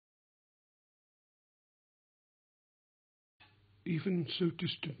Even so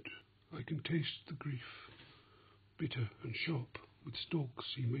distant, I can taste the grief, bitter and sharp, with stalks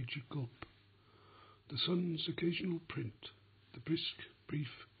he made you gulp. The sun's occasional print, the brisk,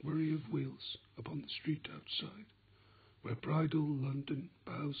 brief worry of wheels upon the street outside, where bridal London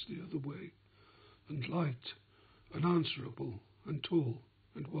bows the other way, and light, unanswerable and tall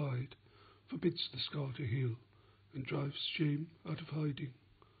and wide, forbids the scar to heal, and drives shame out of hiding.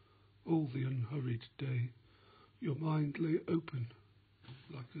 All the unhurried day, your mind lay open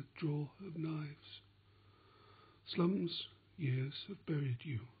like a drawer of knives. Slum's years have buried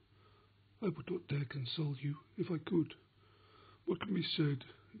you. I would not dare console you if I could. What can be said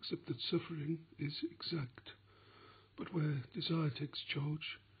except that suffering is exact? But where desire takes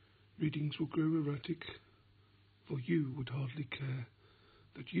charge, readings will grow erratic, for you would hardly care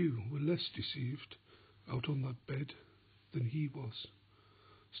that you were less deceived out on that bed than he was,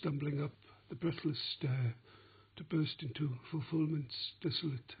 stumbling up the breathless stair to burst into fulfillment's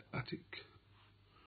desolate attic.